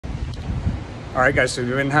All right, guys, so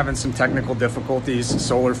we've been having some technical difficulties,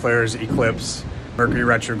 solar flares, eclipse, Mercury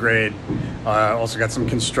retrograde, also got some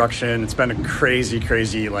construction. It's been a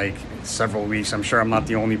crazy, like several weeks. I'm sure I'm not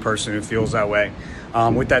the only person who feels that way.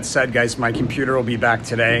 With that said, guys, my computer will be back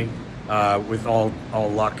today with all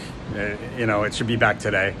luck. You know, it should be back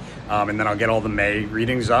today. And then I'll get all the May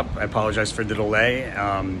readings up. I apologize for the delay.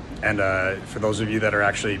 And for those of you that are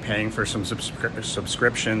actually paying for some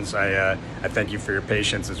subscriptions, I thank you for your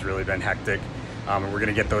patience. It's really been hectic. And we're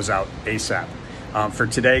gonna get those out ASAP. For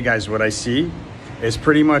today, guys, what I see is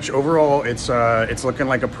pretty much overall, it's looking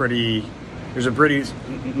like there's a pretty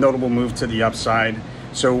notable move to the upside.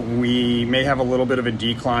 So we may have a little bit of a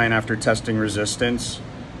decline after testing resistance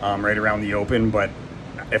right around the open, but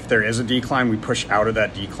if there is a decline, we push out of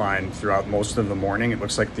that decline throughout most of the morning. It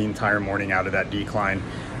looks like the entire morning out of that decline.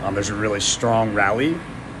 There's a really strong rally.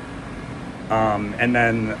 And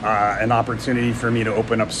then an opportunity for me to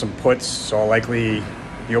open up some puts. So I'll likely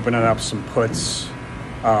be opening up some puts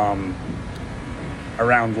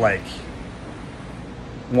around like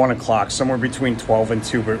 1 o'clock, somewhere between 12 and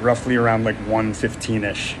 2, but roughly around like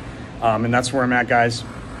 1:15-ish. And that's where I'm at, guys.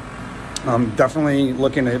 Definitely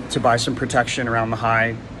looking to buy some protection around the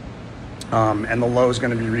high. And the low is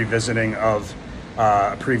going to be revisiting of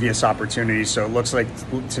previous opportunities. So it looks like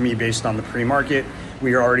to me, based on the pre-market,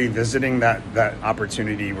 we are already visiting that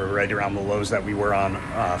opportunity. We're right around the lows that we were on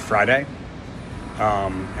Friday.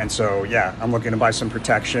 And so, yeah, I'm looking to buy some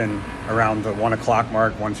protection around the 1 o'clock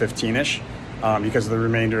mark, 1:15-ish, because the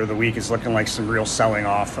remainder of the week is looking like some real selling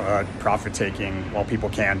off, profit taking while people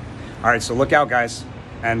can. All right, so look out, guys.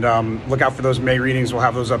 And look out for those May readings. We'll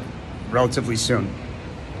have those up relatively soon.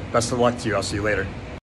 Best of luck to you. I'll see you later.